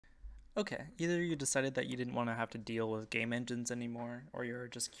Okay, either you decided that you didn't want to have to deal with game engines anymore, or you're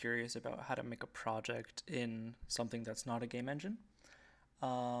just curious about how to make a project in something that's not a game engine.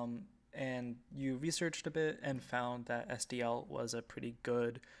 And you researched a bit and found that SDL was a pretty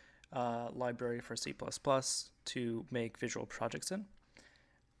good library for C++ to make visual projects in.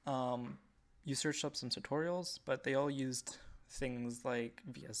 Um, you searched up some tutorials, but they all used things like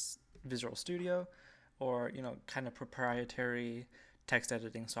Visual Studio or, kind of proprietary text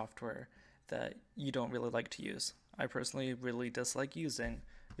editing software that you don't really like to use. I personally really dislike using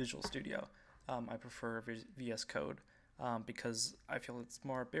Visual Studio. I prefer VS Code because I feel it's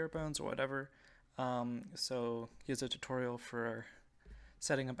more bare bones or whatever. So here's a tutorial for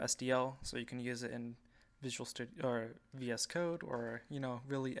setting up SDL so you can use it in Visual Studio or VS Code or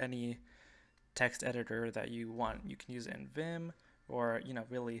really any text editor that you want. You can use it in Vim or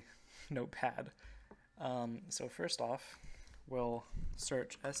really Notepad. So first off, we'll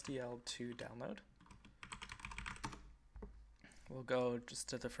search SDL to download. We'll go just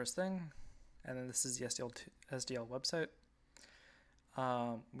to the first thing, and then this is the SDL website.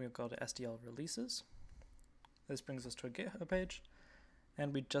 We'll go to SDL releases. This brings us to a GitHub page,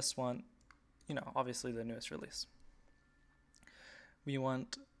 and we just want, obviously the newest release. We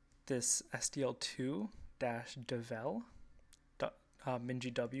want this SDL2-devel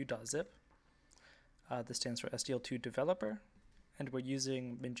minGW.zip. This stands for SDL2 developer, and we're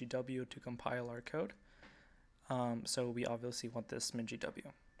using minGW to compile our code. So we obviously want this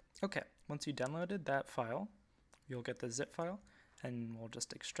minGW. Okay, once you downloaded that file, you'll get the zip file, and we'll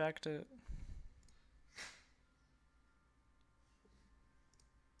just extract it.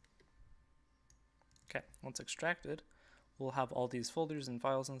 Okay, once extracted, we'll have all these folders and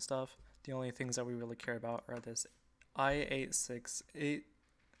files and stuff. The only things that we really care about are this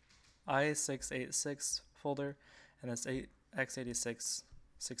i686 folder and this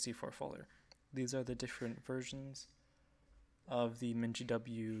x86-64 folder. These are the different versions of the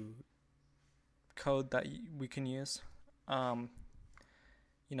minGW code that we can use.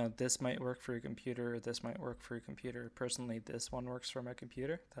 This might work for your computer, this might work for your computer. Personally, this one works for my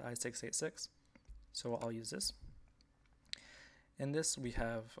computer, the i686, so I'll use this. In this, we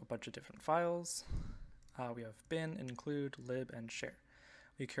have a bunch of different files. We have bin, include, lib, and share.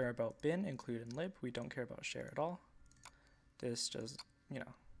 We care about bin, include, and lib. We don't care about share at all. This just, we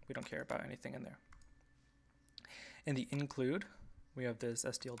don't care about anything in there. In the include, we have this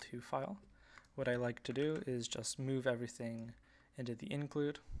SDL2 file. What I like to do is just move everything into the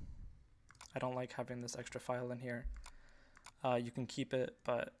include. I don't like having this extra file in here. You can keep it,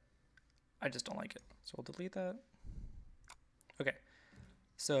 but I just don't like it. So we'll delete that. Okay,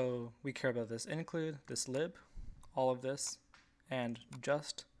 so we care about this include, this lib, all of this, and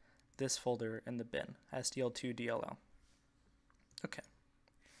just this folder in the bin, SDL2DLL. Okay.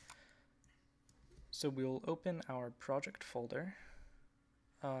 So we'll open our project folder.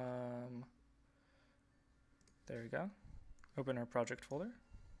 There we go. Open our project folder,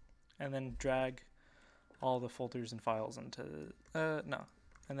 and then drag all the folders and files into, and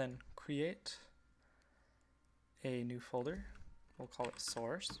then create a new folder. We'll call it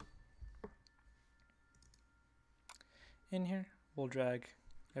source. In here, we'll drag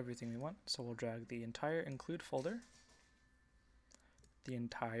everything we want. So we'll drag the entire include folder, the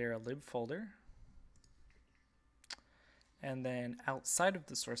entire lib folder, and then outside of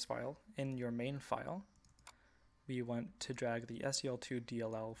the source file, in your main file, we want to drag the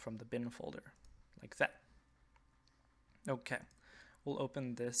SDL2DLL from the bin folder, like that. Okay, we'll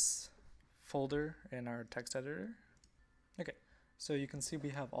open this folder in our text editor. Okay, so you can see we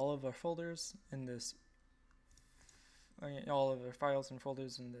have all of our folders in this, all of our files and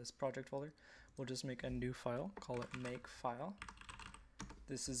folders in this project folder. We'll just make a new file, call it makefile.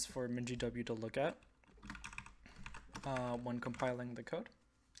 This is for minGW to look at when compiling the code.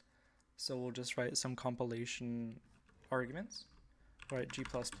 So we'll just write some compilation arguments. Write G++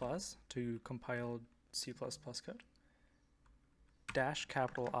 to compile C++ code. Dash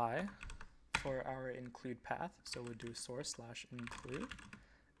capital I for our include path. So we'll do source/include.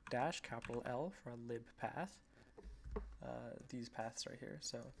 Dash capital L for a lib path. These paths right here.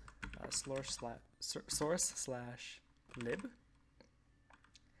 So source/lib.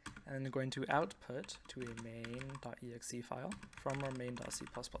 And then going to output to a main.exe file from our main.c++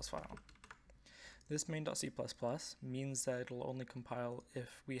 file. This main.c++ means that it'll only compile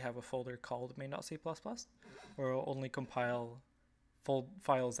if we have a folder called main.c++, or it'll only compile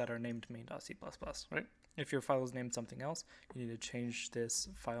files that are named main.c++, right? If your file is named something else, you need to change this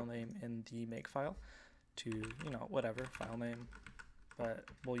file name in the make file to, whatever file name, but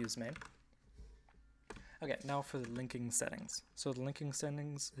we'll use main. Okay, now for the linking settings. So the linking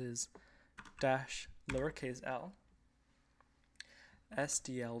settings is dash lowercase l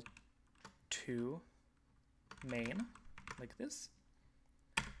SDL2 main, like this,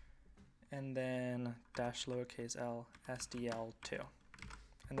 and then dash lowercase l SDL2,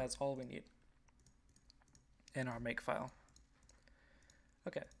 and that's all we need in our make file.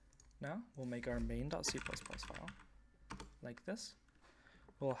 Okay, now we'll make our main.c++ file like this.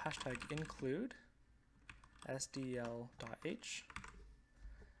 We'll hashtag include sdl.h.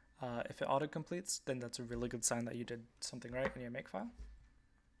 If it auto-completes, then that's a really good sign that you did something right in your make file.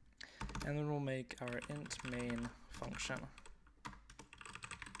 And then we'll make our int main function.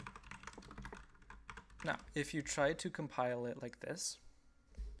 Now, if you try to compile it like this,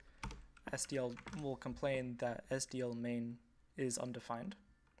 SDL will complain that SDL main is undefined.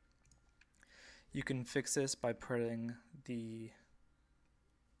 You can fix this by putting the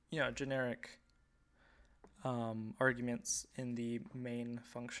generic arguments in the main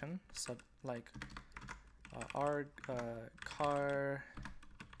function, like arg, car,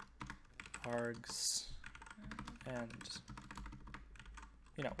 args, and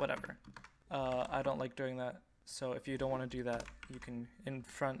whatever. I don't like doing that, so if you don't want to do that, you can in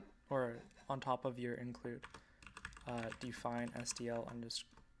front or on top of your include define SDL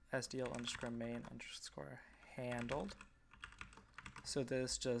underscore main underscore handled. So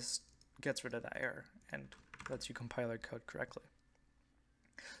this just gets rid of that error and lets you compile our code correctly.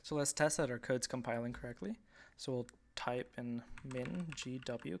 So let's test that our code's compiling correctly. So we'll type in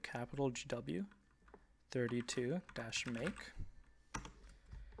minGW, capital GW, 32-make,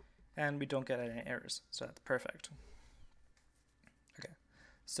 and we don't get any errors, so that's perfect. Okay,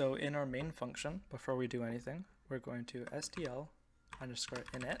 so in our main function, before we do anything, we're going to SDL underscore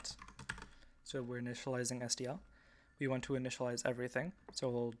init. So we're initializing SDL. We want to initialize everything, so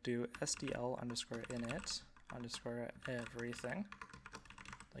we'll do SDL underscore init underscore everything,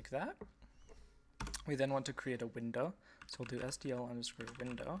 like that. We then want to create a window, so we'll do SDL underscore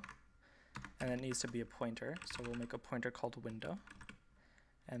window, and it needs to be a pointer, so we'll make a pointer called window,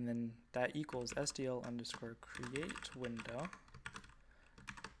 and then that equals SDL underscore create window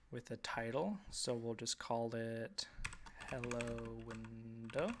with a title, so we'll just call it hello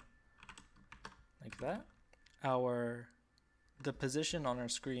window, like that. The position on our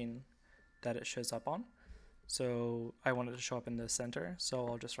screen that it shows up on, so I want it to show up in the center, so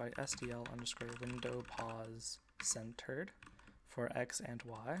I'll just write SDL underscore window pause centered for X and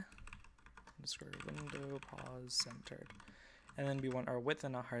Y, underscore window pause centered. And then we want our width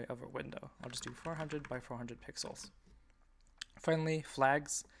and our height of our window. I'll just do 400 by 400 pixels. Finally,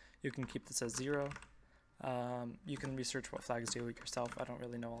 flags, you can keep this as 0. You can research what flags do yourself. I don't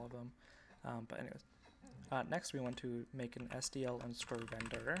really know all of them, but anyways. Next, we want to make an SDL underscore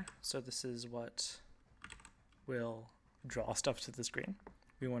renderer. So this is what will draw stuff to the screen.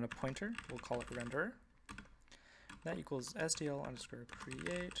 We want a pointer. We'll call it renderer. That equals SDL underscore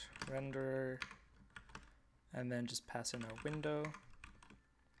create renderer, and then just pass in our window.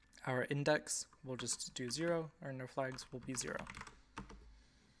 Our index, we'll just do 0, and our flags will be 0.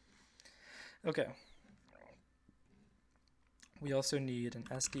 Okay. We also need an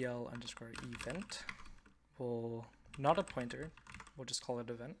SDL underscore event. We'll, not a pointer, we'll just call it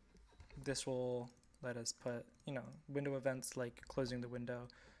event. This will let us put, window events like closing the window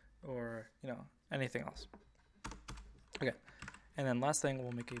or, anything else. Okay, and then last thing,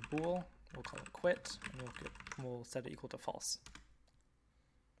 we'll make a bool, we'll call it quit, and we'll set it equal to false.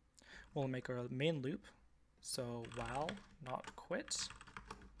 We'll make our main loop, so while not quit.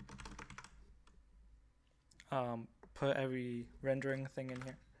 Put every rendering thing in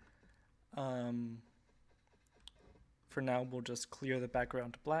here. For now, we'll just clear the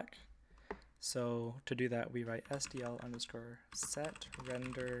background to black. So to do that, we write SDL underscore set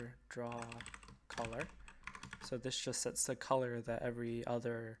render draw color. So this just sets the color that every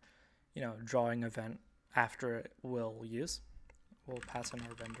other, drawing event after it will use. We'll pass in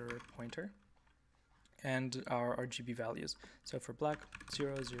our renderer pointer and our RGB values. So for black,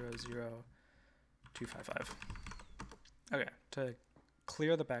 0, 0, 0, 255. Okay, to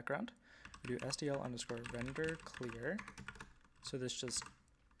clear the background, we do SDL underscore render clear. So this just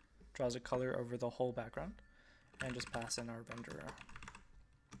draws a color over the whole background and just pass in our renderer.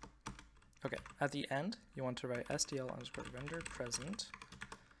 Okay, at the end, you want to write SDL underscore render present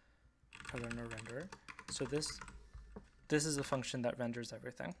color no renderer. So this is a function that renders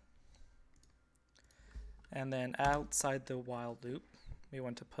everything. And then outside the while loop, we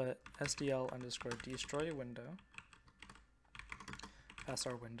want to put SDL underscore destroy window, pass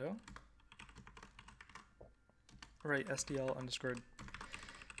our window, write SDL underscore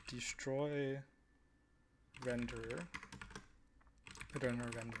destroy renderer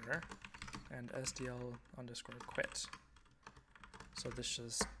and SDL underscore quit. So this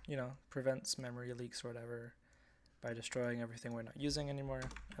just, prevents memory leaks or whatever by destroying everything we're not using anymore,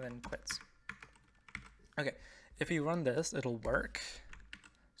 and then quits. Okay, if you run this, it'll work.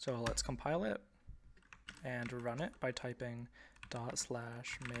 So let's compile it and run it by typing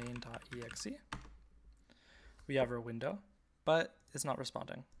 /main.exe. We have our window, but it's not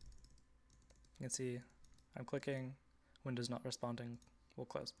responding. You can see I'm clicking, window's not responding, we'll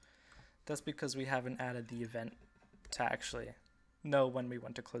close. That's because we haven't added the event to actually know when we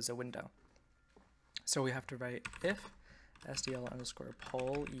want to close a window. So we have to write if SDL underscore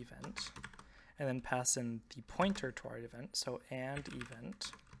poll event, and then pass in the pointer to our event, so and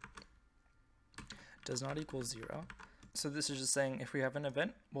event does not equal 0. So this is just saying if we have an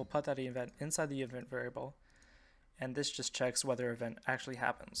event, we'll put that event inside the event variable, and this just checks whether event actually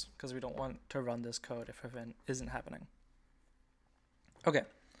happens, because we don't want to run this code if event isn't happening. Okay,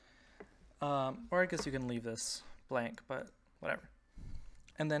 or I guess you can leave this blank, but whatever.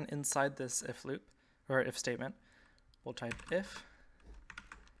 And then inside this if loop, or if statement, we'll type if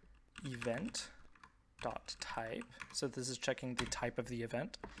event dot type, so this is checking the type of the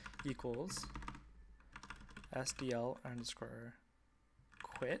event, equals SDL underscore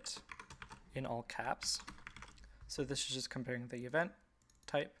quit in all caps. So this is just comparing the event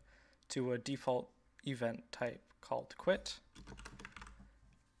type to a default event type called quit.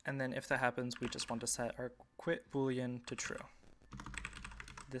 And then if that happens, we just want to set our quit boolean to true.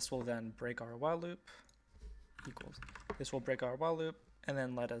 This will then break our while loop, equals. This will break our while loop and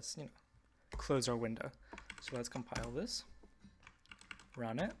then let us, close our window. So let's compile this,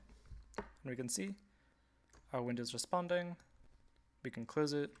 run it, and we can see our window is responding. We can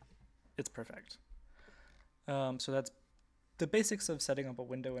close it. It's perfect. So that's the basics of setting up a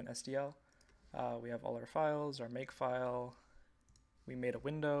window in SDL. We have all our files, our make file. We made a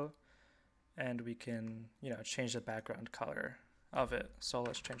window, and we can, change the background color of it. So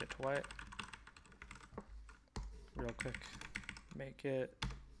let's change it to white. Real quick, make it,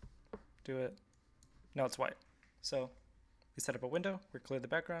 do it. Now it's white. So we set up a window, we clear the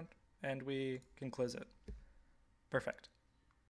background, and we can close it. Perfect.